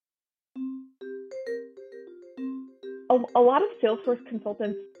A lot of Salesforce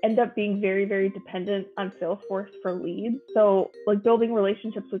consultants end up being very, very dependent on Salesforce for leads. So, like building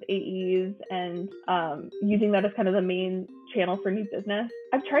relationships with AEs and using that as kind of the main channel for new business.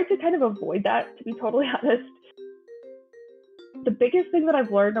 I've tried to kind of avoid that, to be totally honest. The biggest thing that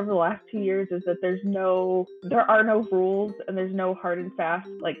I've learned over the last 2 years is that there are no rules and there's no hard and fast,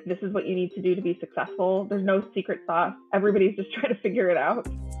 like, this is what you need to do to be successful. There's no secret sauce. Everybody's just trying to figure it out.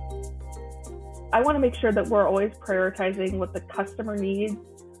 I want to make sure that we're always prioritizing what the customer needs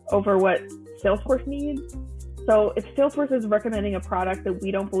over what Salesforce needs. So if Salesforce is recommending a product that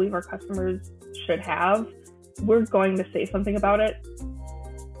we don't believe our customers should have, we're going to say something about it.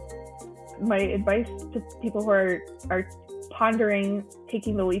 My advice to people who are pondering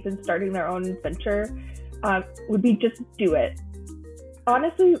taking the leap and starting their own venture would be just do it.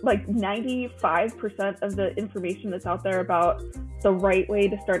 Honestly, like 95% of the information that's out there about the right way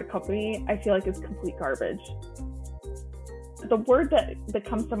to start a company, I feel like is complete garbage. The word that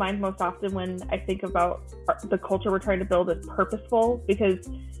comes to mind most often when I think about the culture we're trying to build is purposeful, because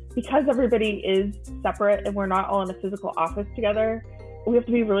everybody is separate and we're not all in a physical office together. We have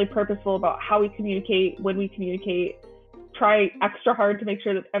to be really purposeful about how we communicate, when we communicate, try extra hard to make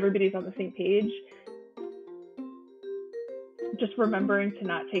sure that everybody's on the same page. Just remembering to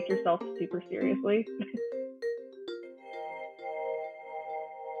not take yourself super seriously.